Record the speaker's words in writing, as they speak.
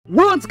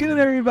What's good,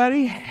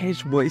 everybody?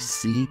 It's your boy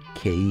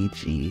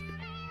CKG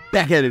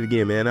back at it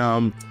again,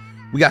 man.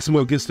 We got some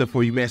more good stuff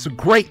for you, man. Some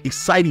great,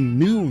 exciting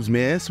news,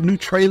 man. Some new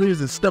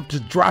trailers and stuff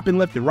just dropping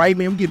left and right,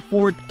 man. We get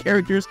forward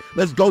characters.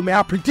 Let's go, man.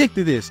 I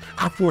predicted this.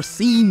 I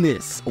foreseen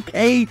this,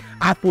 okay?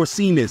 I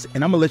foreseen this,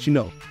 and I'm gonna let you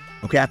know,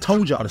 okay? I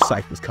told y'all the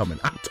scythe was coming.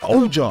 I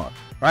told y'all,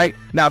 right?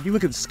 Now, if you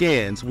look at the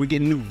scans, we're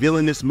getting new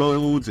villainous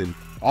modes and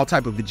all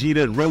type of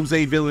Vegeta and Rose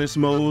villainous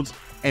modes.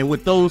 And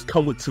with those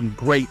come with some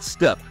great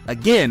stuff.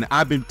 Again,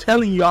 I've been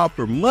telling y'all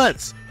for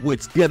months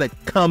what's gonna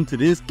come to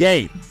this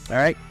game. All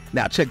right,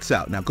 now check this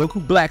out. Now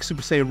Goku Black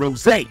Super Saiyan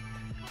Rose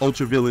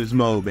Ultra Villainous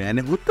mode, man.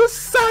 And with the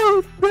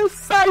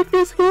scythe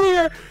is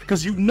here.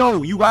 Cause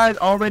you guys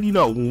already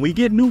know when we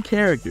get new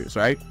characters,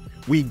 right?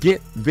 We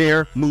get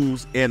their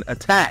moves and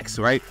attacks,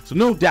 right? So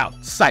no doubt,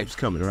 Scythe's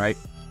coming, right?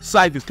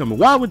 Scythe is coming.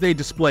 Why would they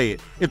display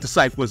it if the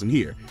Scythe wasn't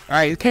here? All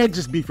right, it can't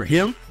just be for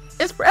him.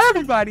 It's for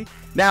everybody.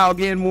 Now,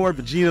 again, more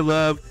Vegeta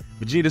love,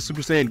 Vegeta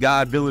Super Saiyan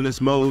God villainous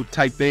mode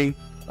type thing.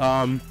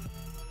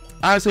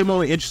 Honestly, I'm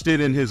only interested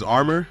in his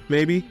armor,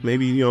 maybe,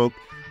 you know,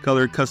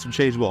 color custom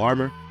changeable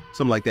armor,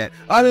 something like that.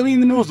 I mean,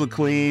 the moves look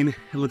clean,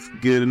 it looks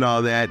good and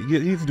all that. You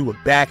need to do a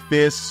back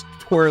fist,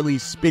 twirly,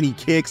 spinny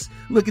kicks.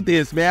 Look at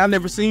this, man. I've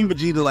never seen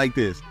Vegeta like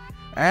this.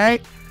 All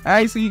right,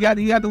 so you got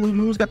the little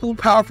moves, got the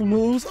little powerful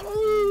moves.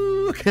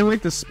 Can't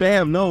wait to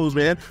spam those,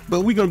 man.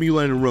 But we're gonna be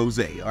learning Rose.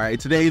 All right,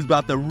 today is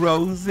about the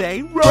Rose,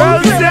 man.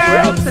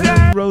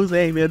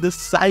 The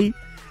scythe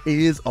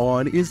is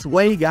on its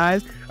way,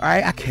 guys. All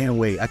right, I can't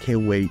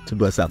wait to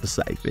bust out the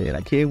scythe, man.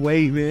 I can't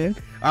wait, man.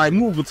 All right,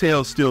 movable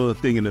tail's still a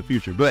thing in the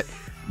future, but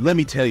let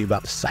me tell you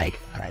about the scythe.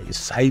 All right, the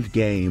scythe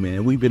game,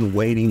 man. We've been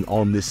waiting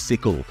on this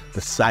sickle,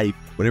 the scythe,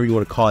 whatever you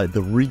want to call it,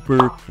 the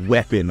Reaper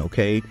weapon,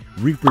 okay?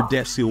 Reaper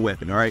Death Seal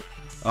weapon. All right.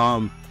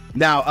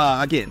 Now,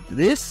 again,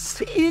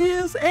 this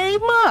is a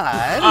mod.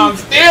 I'm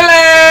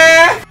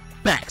stealing!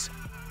 Facts.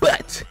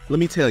 But, let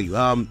me tell you,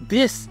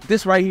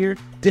 this right here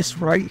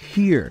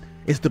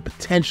is the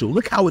potential.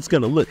 Look how it's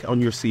gonna look on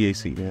your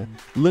CAC, man.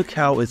 Look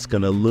how it's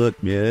gonna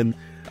look, man.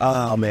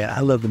 Oh, man, I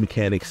love the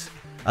mechanics.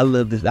 I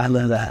love this. I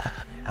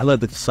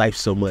love the scythe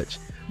so much.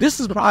 This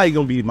is probably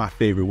gonna be my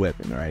favorite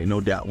weapon, all right? No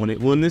doubt.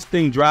 When this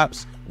thing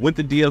drops, with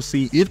the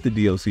DLC, if the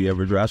DLC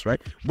ever drops, right?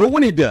 But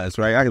when it does,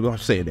 right? I'm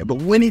saying that.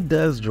 But when it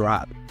does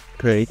drop,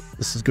 okay,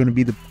 this is going to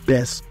be the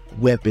best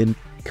weapon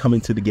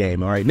coming to the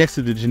game, all right? Next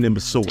to the Janemba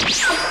sword,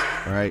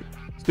 all right?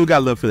 Still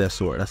got love for that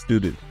sword. I still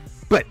do.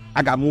 But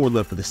I got more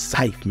love for the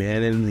scythe,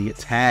 man, and the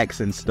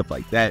attacks and stuff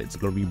like that. It's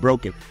going to be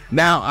broken.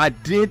 Now, I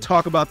did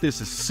talk about this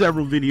in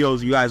several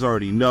videos. You guys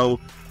already know.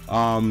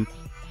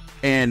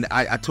 And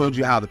I told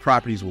you how the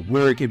properties will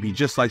work. It'd be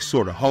just like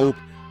Sword of Hope,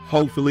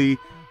 hopefully.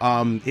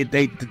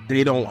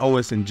 They don't owe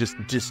us and just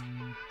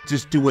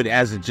do it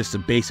as just a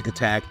basic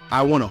attack.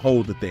 I want to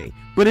hold the thing,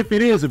 but if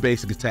it is a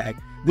basic attack,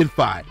 then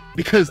fine.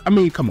 Because I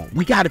mean, come on,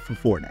 we got it from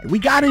Fortnite. We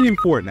got it in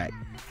Fortnite.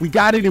 We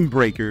got it in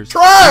Breakers.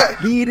 Try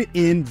it. We need it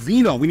in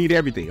Xeno. We need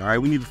everything. All right,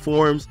 we need the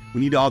forms.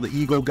 We need all the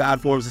Ego God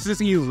forms. Since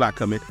the Ego's not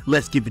coming,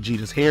 let's get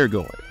Vegeta's hair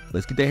going.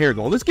 Let's get the hair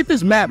going. Let's get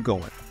this map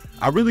going.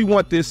 I really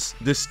want this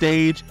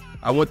stage.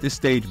 I want this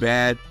stage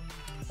bad.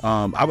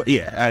 I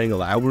ain't gonna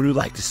lie, I really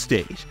like the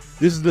stage.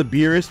 This is the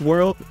Beerus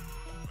world,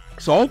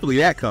 so hopefully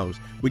that comes.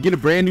 We get a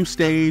brand new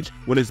stage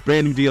when it's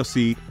brand new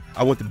DLC.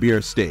 I want the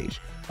Beerus stage,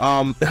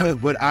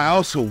 but I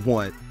also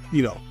want,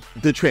 you know,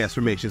 the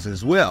transformations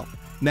as well.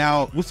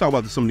 Now let's talk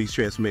about some of these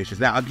transformations.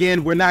 Now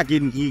again, we're not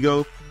getting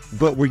Ego,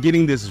 but we're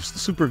getting this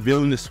super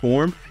villainous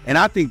form, and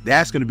I think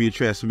that's going to be a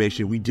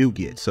transformation we do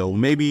get. So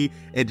maybe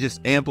it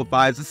just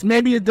amplifies this.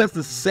 Maybe it does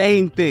the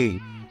same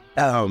thing,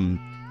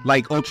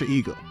 like Ultra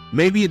Ego.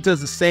 Maybe it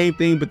does the same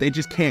thing, but they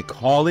just can't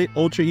call it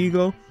Ultra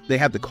Ego. They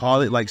have to call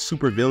it like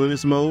Super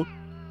Villainous mode.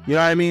 You know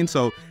what I mean?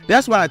 So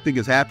that's what I think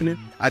is happening.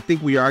 I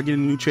think we are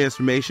getting a new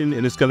transformation,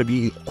 and it's going to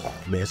be, oh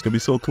man, it's going to be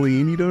so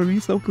clean. You know what I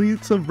mean? So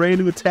clean. Some brand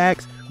new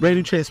attacks, brand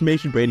new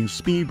transformation, brand new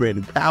speed, brand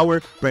new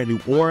power, brand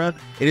new aura,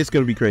 and it's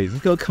going to be crazy.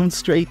 It's going to come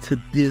straight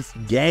to this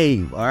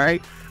game, all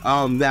right?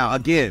 Now,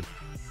 again,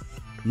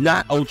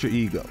 not Ultra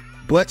Ego,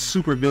 but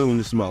Super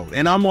Villainous mode.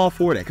 And I'm all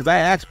for that because I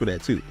asked for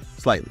that too,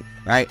 slightly.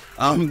 Right,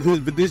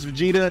 but this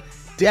Vegeta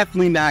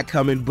definitely not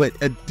coming, but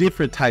a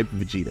different type of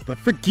Vegeta. But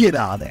forget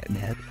all that,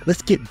 man.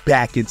 Let's get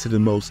back into the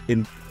most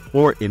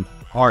important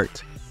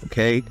part.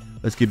 Okay,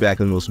 let's get back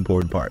to the most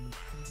important part.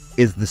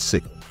 Is the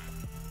sickle?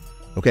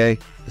 Okay,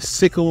 the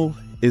sickle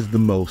is the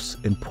most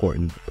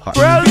important part.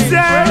 Right,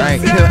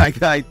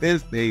 like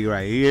this thing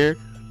right here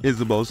is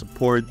the most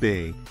important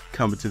thing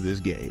coming to this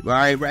game. All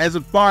right, as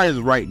far as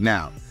right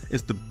now,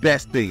 it's the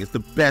best thing. It's the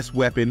best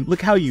weapon.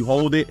 Look how you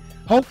hold it.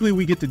 Hopefully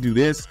we get to do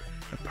this.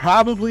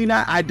 Probably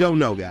not. I don't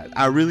know, guys.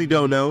 I really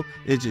don't know.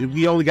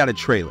 We only got a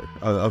trailer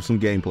of some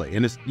gameplay,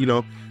 and it's, you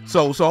know,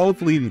 so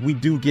hopefully we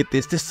do get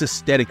this. This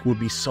aesthetic would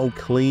be so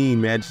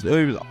clean, man. Just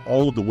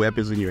hold the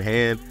weapons in your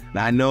hand.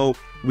 Now I know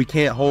we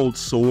can't hold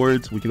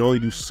swords. We can only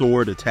do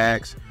sword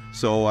attacks.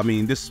 So I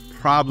mean, this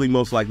probably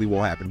most likely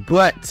won't happen.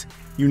 But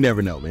you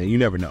never know, man. You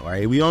never know. All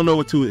right, we don't know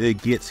until it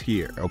gets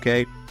here.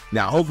 Okay.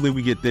 Now hopefully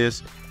we get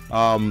this.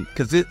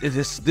 Because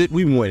we've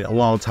been waiting a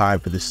long time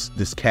for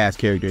this cast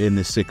character in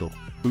this sickle.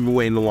 We've been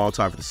waiting a long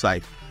time for the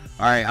scythe.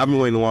 All right, I've been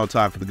waiting a long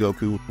time for the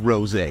Goku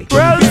Rose. All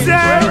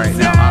right,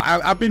 now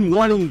I've been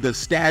wanting the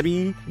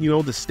stabby,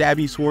 the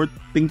stabby sword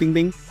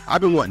thing.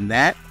 I've been wanting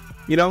that,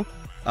 do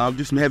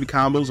some heavy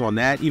combos on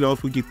that.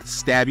 If we get the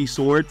stabby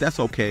sword, that's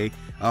okay.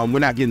 We're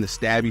not getting the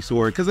stabby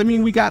sword because I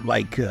mean we got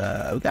like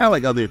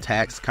other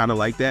attacks kind of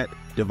like that.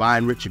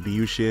 Divine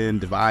Retribution,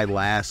 Divine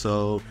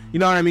Lasso. You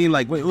know what I mean?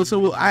 Like,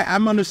 so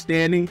I'm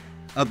understanding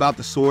about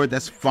the sword.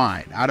 That's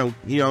fine. I don't,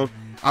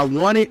 I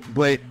want it,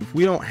 but if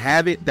we don't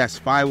have it, that's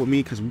fine with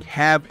me because we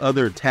have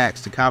other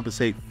attacks to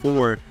compensate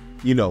for,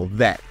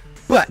 that.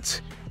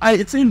 But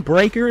it's in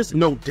Breakers,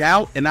 no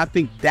doubt, and I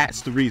think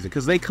that's the reason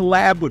because they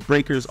collab with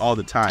Breakers all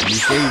the time.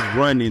 These things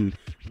run in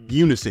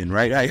unison,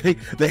 right?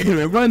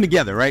 They run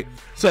together, right?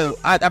 So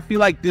I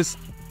feel like this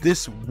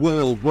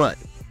will run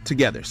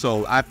together,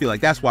 so I feel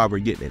like that's why we're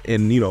getting it.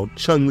 And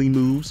Chun-Li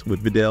moves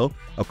with Videl,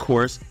 of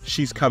course.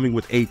 She's coming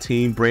with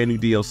 18 brand new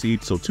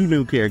DLC, so 2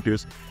 new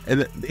characters,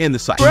 and the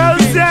scythe.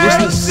 Just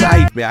the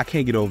scythe, man, I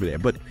can't get over there.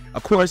 But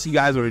of course, you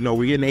guys already know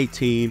we're getting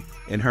 18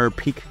 and her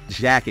pink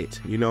jacket.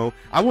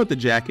 I want the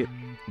jacket,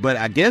 but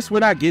I guess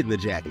we're not getting the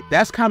jacket.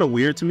 That's kind of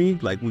weird to me.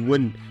 Like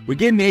we're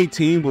getting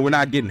 18, but we're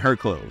not getting her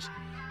clothes.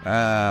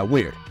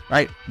 Weird,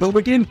 right? But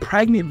we're getting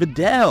pregnant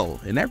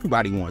Videl, and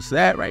everybody wants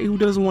that, right? Who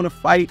doesn't want to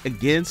fight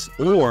against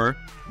or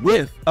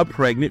with a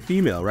pregnant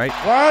female, right?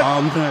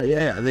 What?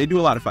 Yeah, they do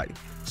a lot of fighting.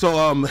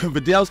 So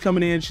Videl's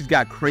coming in. She's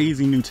got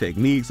crazy new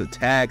techniques,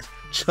 attacks,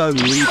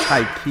 Chun-Li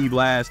type ki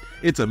blast.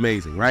 It's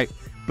amazing, right?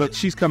 But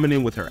she's coming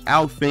in with her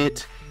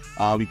outfit.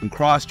 You can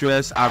cross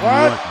dress. I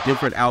want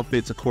different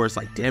outfits, of course,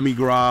 like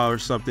Demigras or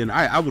something.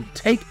 I would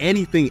take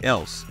anything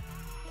else.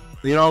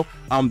 They're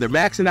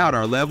maxing out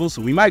our levels,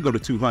 so we might go to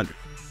 200.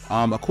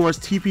 Of course,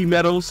 TP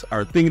medals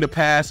are a thing of the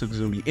past. So there's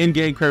gonna be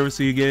in-game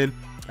currency again.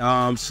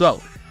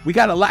 So we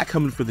got a lot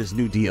coming for this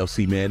new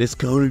DLC, man. It's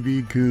gonna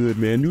be good,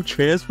 man. New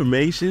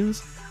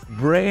transformations,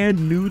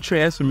 brand new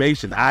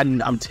transformation.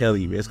 I'm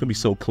telling you, man, it's gonna be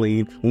so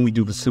clean when we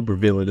do the super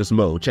villainous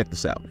mode. Check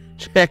this out.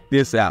 Check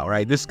this out,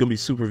 right? This is gonna be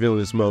super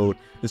villainous mode.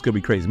 It's gonna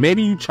be crazy.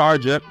 Maybe you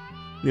charge up.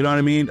 You know what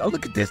I mean? Oh,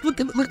 look at this. Look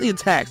at the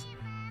attacks.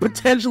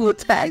 Potential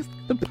attacks.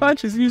 The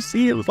punches, you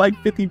see it was like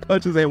 50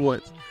 punches at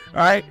once.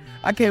 All right,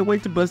 I can't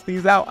wait to bust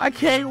these out. I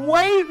can't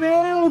wait,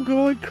 man. I'm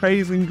going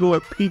crazy and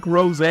going peak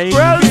rose. All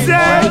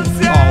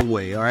the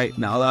way. All right,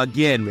 now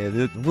again,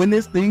 man, when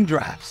this thing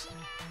drops,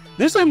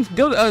 there's some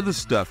good other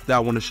stuff that I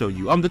want to show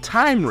you. The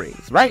time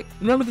rings, right?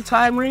 Remember the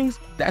time rings?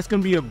 That's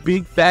gonna be a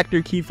big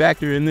factor, key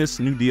factor in this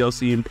new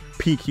DLC and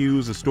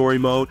PQs and story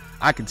mode.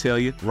 I can tell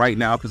you right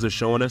now because they're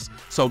showing us.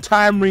 So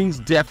time rings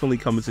definitely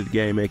coming to the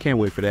game, man. Can't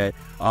wait for that.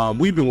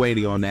 We've been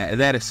waiting on that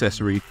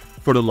accessory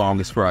for the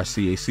longest for our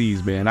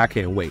CACs, man. I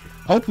can't wait.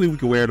 Hopefully we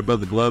can wear it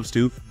above the gloves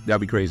too.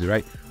 That'd be crazy,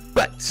 right?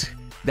 But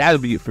that'll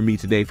be it for me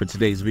today for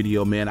today's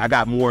video, man. I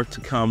got more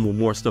to come when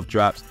more stuff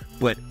drops.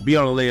 But be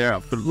on the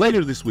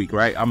later this week,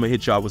 right? I'm gonna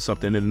hit y'all with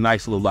something in a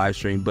nice little live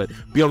stream. But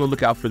be on the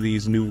lookout for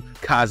these new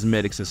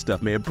cosmetics and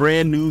stuff, man.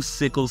 Brand new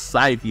sickle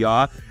scythe,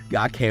 y'all.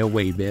 I can't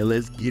wait, man.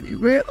 Let's get it,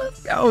 man.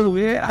 Let's go,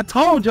 man. I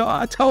told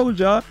y'all.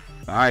 All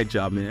right,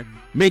 y'all, man.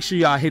 Make sure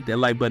y'all hit that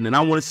like button, and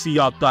I want to see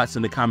y'all thoughts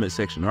in the comment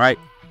section. All right,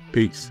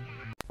 peace.